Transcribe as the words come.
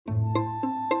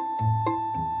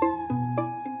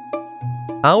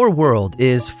Our world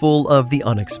is full of the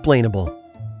unexplainable.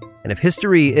 And if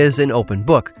history is an open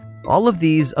book, all of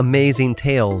these amazing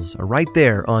tales are right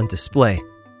there on display,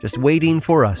 just waiting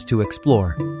for us to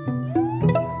explore.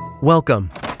 Welcome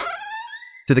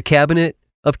to the Cabinet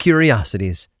of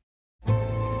Curiosities.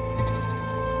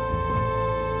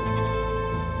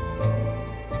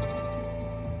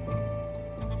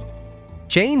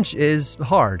 Change is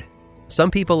hard.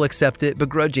 Some people accept it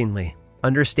begrudgingly.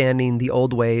 Understanding the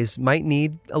old ways might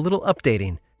need a little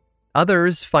updating.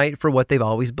 Others fight for what they've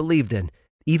always believed in,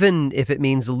 even if it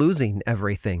means losing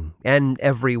everything and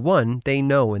everyone they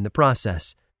know in the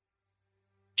process.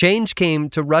 Change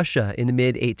came to Russia in the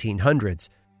mid-1800s,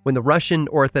 when the Russian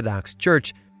Orthodox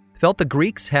Church felt the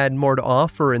Greeks had more to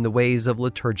offer in the ways of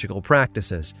liturgical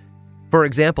practices. For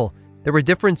example, there were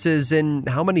differences in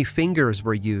how many fingers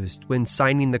were used when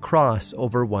signing the cross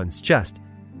over one's chest.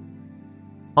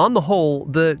 On the whole,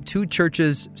 the two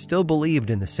churches still believed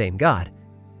in the same God.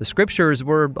 The scriptures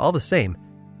were all the same.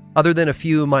 Other than a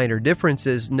few minor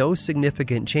differences, no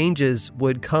significant changes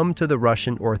would come to the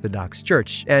Russian Orthodox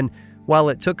Church, and while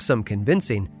it took some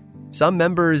convincing, some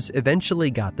members eventually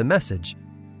got the message.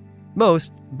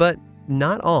 Most, but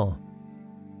not all.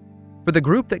 For the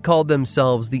group that called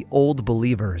themselves the Old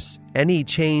Believers, any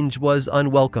change was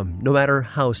unwelcome, no matter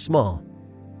how small.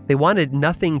 They wanted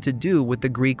nothing to do with the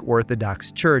Greek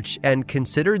Orthodox Church and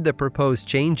considered the proposed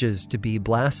changes to be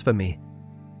blasphemy.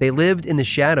 They lived in the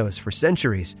shadows for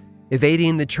centuries,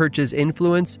 evading the church's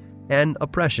influence and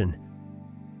oppression.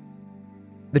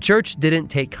 The church didn't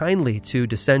take kindly to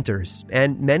dissenters,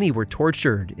 and many were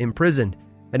tortured, imprisoned,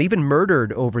 and even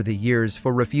murdered over the years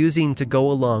for refusing to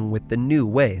go along with the new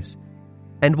ways.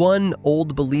 And one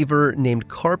old believer named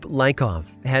Karp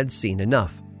Lykov had seen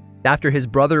enough. After his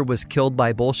brother was killed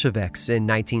by Bolsheviks in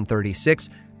 1936,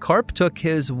 Karp took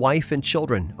his wife and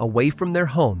children away from their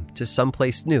home to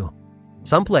someplace new,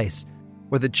 someplace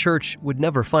where the church would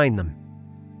never find them.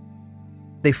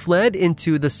 They fled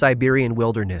into the Siberian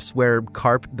wilderness, where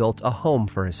Karp built a home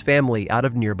for his family out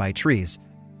of nearby trees.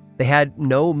 They had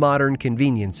no modern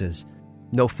conveniences,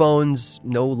 no phones,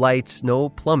 no lights, no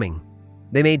plumbing.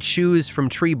 They made shoes from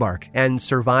tree bark and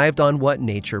survived on what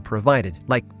nature provided,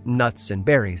 like nuts and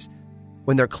berries.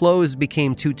 When their clothes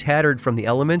became too tattered from the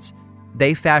elements,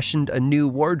 they fashioned a new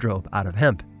wardrobe out of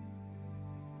hemp.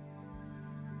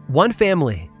 One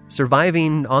family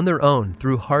surviving on their own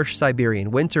through harsh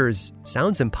Siberian winters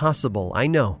sounds impossible, I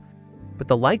know, but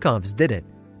the Lykovs did it.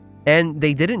 And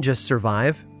they didn't just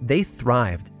survive, they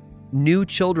thrived. New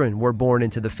children were born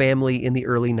into the family in the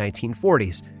early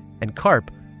 1940s, and Karp,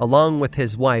 along with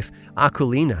his wife,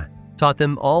 Akulina, taught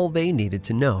them all they needed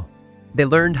to know. They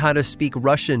learned how to speak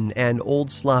Russian and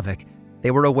Old Slavic. They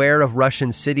were aware of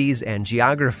Russian cities and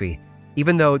geography,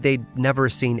 even though they'd never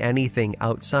seen anything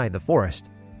outside the forest.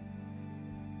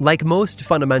 Like most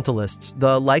fundamentalists,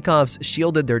 the Lykovs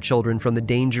shielded their children from the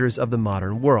dangers of the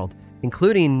modern world,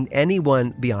 including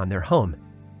anyone beyond their home.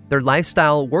 Their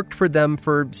lifestyle worked for them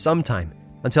for some time,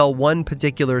 until one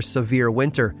particular severe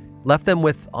winter left them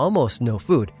with almost no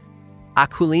food.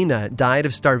 Akulina died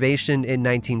of starvation in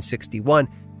 1961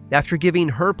 after giving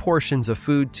her portions of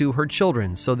food to her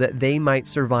children so that they might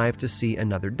survive to see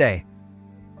another day.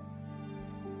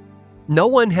 No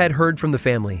one had heard from the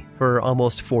family for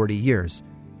almost 40 years.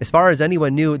 As far as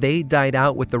anyone knew, they died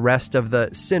out with the rest of the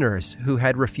sinners who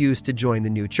had refused to join the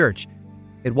new church.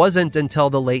 It wasn't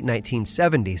until the late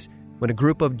 1970s when a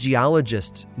group of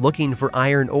geologists looking for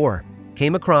iron ore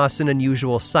came across an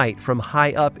unusual sight from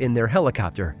high up in their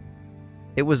helicopter.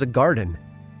 It was a garden,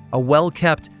 a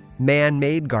well-kept,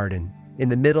 man-made garden in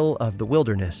the middle of the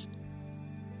wilderness.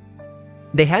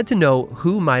 They had to know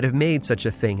who might have made such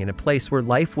a thing in a place where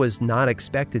life was not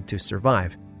expected to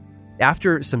survive.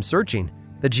 After some searching,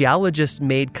 the geologists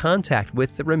made contact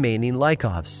with the remaining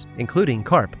Lykovs, including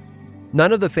Karp.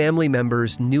 None of the family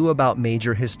members knew about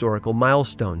major historical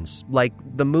milestones, like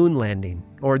the moon landing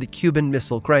or the Cuban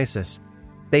Missile Crisis.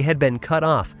 They had been cut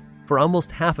off for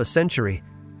almost half a century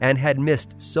and had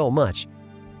missed so much.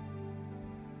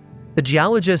 The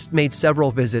geologists made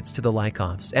several visits to the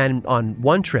Lykovs, and on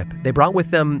one trip, they brought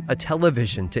with them a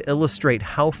television to illustrate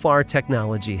how far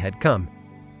technology had come.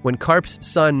 When Karp's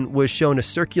son was shown a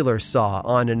circular saw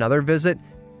on another visit,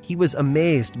 he was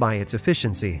amazed by its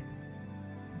efficiency.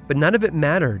 But none of it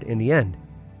mattered in the end.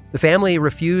 The family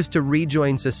refused to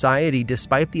rejoin society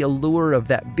despite the allure of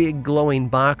that big glowing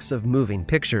box of moving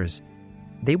pictures.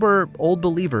 They were old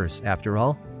believers, after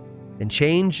all, and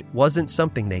change wasn't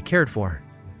something they cared for.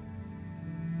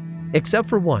 Except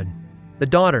for one, the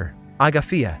daughter,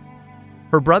 Agafia.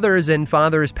 Her brothers and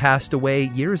fathers passed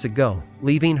away years ago,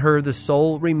 leaving her the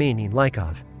sole remaining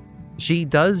Lykov. She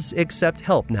does accept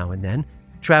help now and then,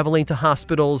 traveling to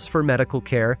hospitals for medical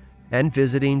care and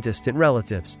visiting distant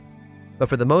relatives. But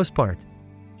for the most part,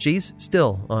 she's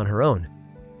still on her own.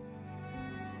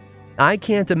 I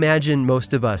can't imagine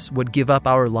most of us would give up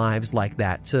our lives like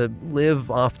that to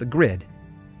live off the grid.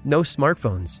 No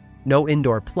smartphones, no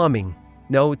indoor plumbing,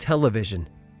 no television.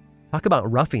 Talk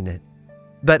about roughing it.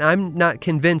 But I'm not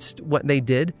convinced what they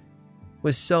did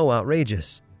was so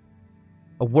outrageous.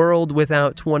 A world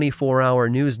without 24-hour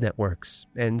news networks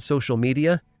and social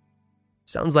media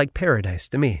sounds like paradise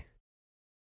to me.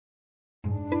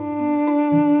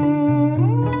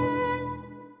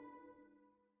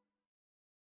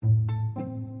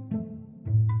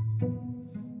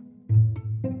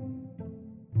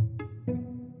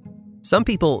 Some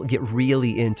people get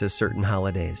really into certain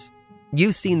holidays.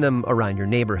 You've seen them around your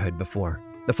neighborhood before.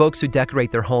 The folks who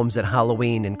decorate their homes at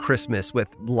Halloween and Christmas with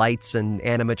lights and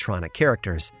animatronic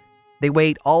characters. They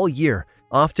wait all year,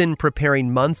 often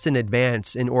preparing months in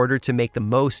advance in order to make the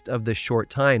most of the short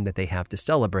time that they have to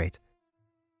celebrate.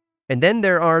 And then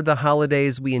there are the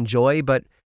holidays we enjoy, but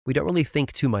we don't really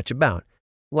think too much about,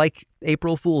 like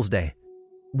April Fool's Day.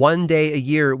 One day a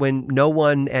year when no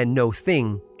one and no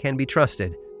thing can be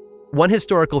trusted. One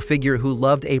historical figure who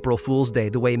loved April Fool's Day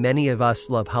the way many of us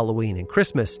love Halloween and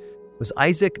Christmas was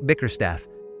Isaac Bickerstaff.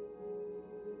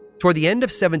 Toward the end of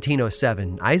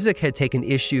 1707, Isaac had taken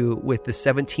issue with the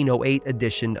 1708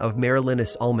 edition of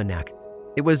Marianus Almanac.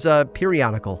 It was a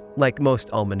periodical, like most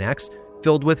almanacs,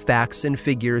 filled with facts and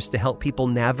figures to help people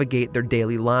navigate their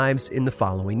daily lives in the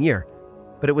following year.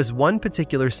 But it was one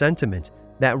particular sentiment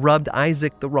that rubbed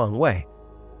Isaac the wrong way.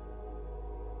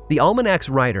 The almanac's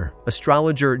writer,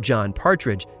 astrologer John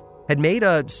Partridge, had made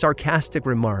a sarcastic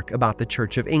remark about the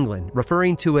Church of England,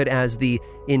 referring to it as the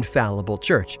infallible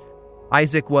church.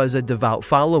 Isaac was a devout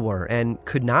follower and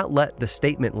could not let the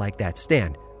statement like that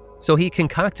stand, so he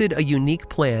concocted a unique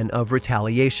plan of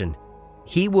retaliation.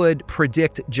 He would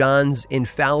predict John's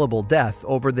infallible death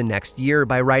over the next year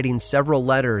by writing several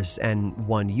letters and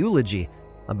one eulogy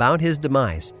about his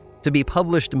demise, to be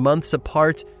published months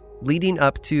apart leading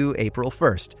up to April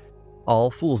 1st, All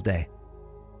Fool's Day.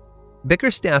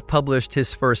 Bickerstaff published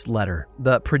his first letter,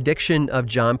 the prediction of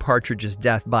John Partridge's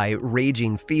death by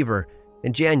raging fever,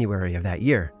 in January of that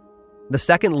year. The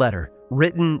second letter,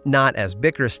 written not as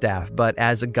Bickerstaff but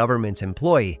as a government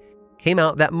employee, came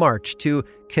out that March to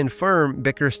confirm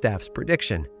Bickerstaff's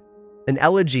prediction. An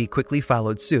elegy quickly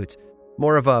followed suit,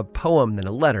 more of a poem than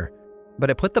a letter, but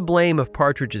it put the blame of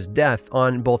Partridge's death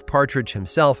on both Partridge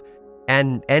himself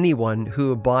and anyone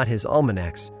who bought his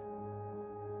almanacs.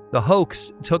 The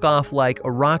hoax took off like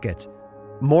a rocket.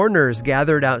 Mourners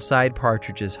gathered outside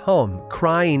Partridge's home,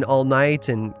 crying all night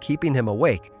and keeping him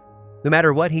awake. No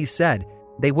matter what he said,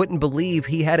 they wouldn't believe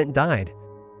he hadn't died.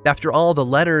 After all, the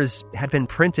letters had been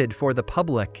printed for the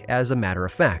public as a matter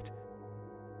of fact.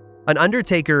 An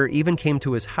undertaker even came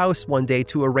to his house one day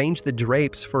to arrange the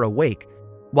drapes for a wake,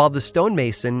 while the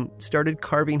stonemason started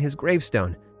carving his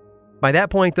gravestone. By that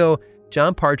point, though,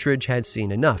 John Partridge had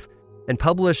seen enough and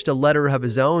published a letter of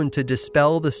his own to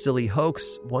dispel the silly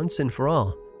hoax once and for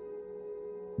all.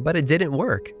 But it didn't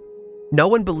work. No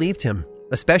one believed him,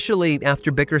 especially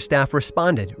after Bickerstaff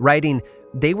responded, writing,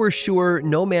 "They were sure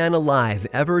no man alive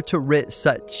ever to writ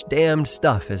such damned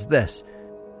stuff as this."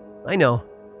 I know,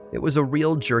 it was a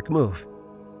real jerk move.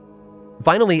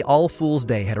 Finally, All Fool's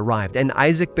Day had arrived, and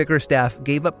Isaac Bickerstaff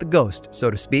gave up the ghost, so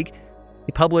to speak.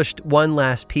 He published one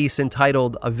last piece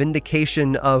entitled A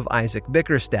Vindication of Isaac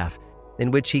Bickerstaff, in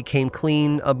which he came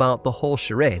clean about the whole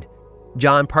charade.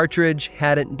 John Partridge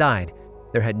hadn't died.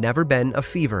 There had never been a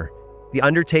fever. The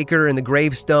undertaker and the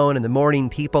gravestone and the mourning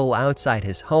people outside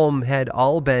his home had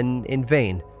all been in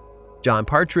vain. John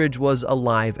Partridge was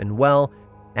alive and well,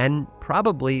 and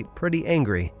probably pretty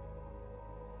angry.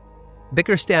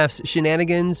 Bickerstaff's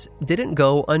shenanigans didn't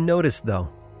go unnoticed, though.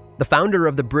 The founder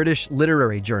of the British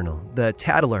literary journal, The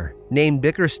Tatler, named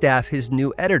Bickerstaff his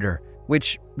new editor,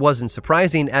 which wasn't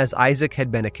surprising as Isaac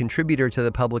had been a contributor to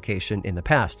the publication in the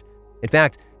past. In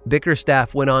fact,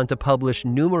 Bickerstaff went on to publish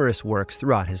numerous works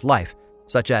throughout his life,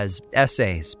 such as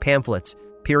essays, pamphlets,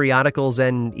 periodicals,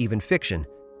 and even fiction.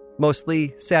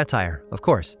 Mostly satire, of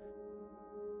course.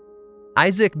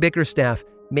 Isaac Bickerstaff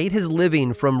made his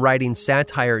living from writing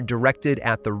satire directed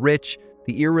at the rich,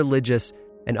 the irreligious,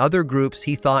 and other groups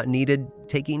he thought needed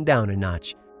taking down a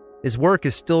notch. His work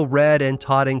is still read and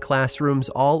taught in classrooms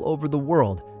all over the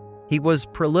world. He was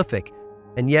prolific,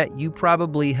 and yet you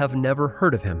probably have never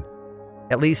heard of him.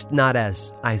 At least not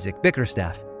as Isaac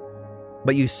Bickerstaff.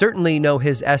 But you certainly know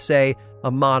his essay,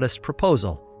 A Modest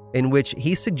Proposal. in which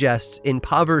he suggests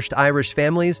impoverished Irish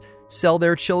families sell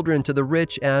their children to the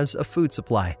rich as a food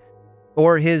supply,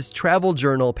 or his travel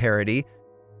journal parody,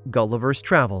 Gulliver's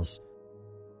Travels.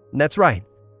 And that's right,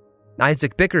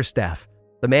 Isaac Bickerstaff,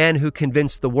 the man who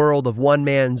convinced the world of one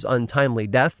man's untimely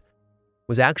death,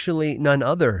 was actually none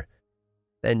other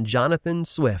than Jonathan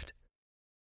Swift.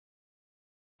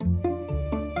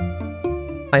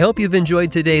 I hope you've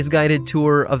enjoyed today's guided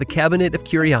tour of the Cabinet of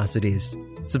Curiosities.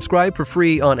 Subscribe for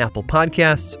free on Apple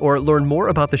Podcasts or learn more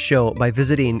about the show by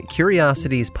visiting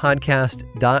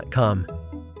curiositiespodcast.com.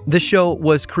 This show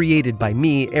was created by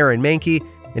me, Aaron Mahnke,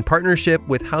 in partnership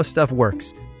with How Stuff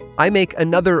Works. I make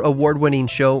another award-winning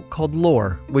show called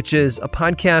Lore, which is a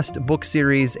podcast, book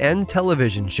series, and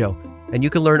television show, and you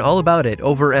can learn all about it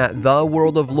over at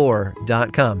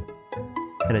theworldoflore.com.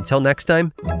 And until next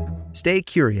time, stay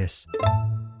curious.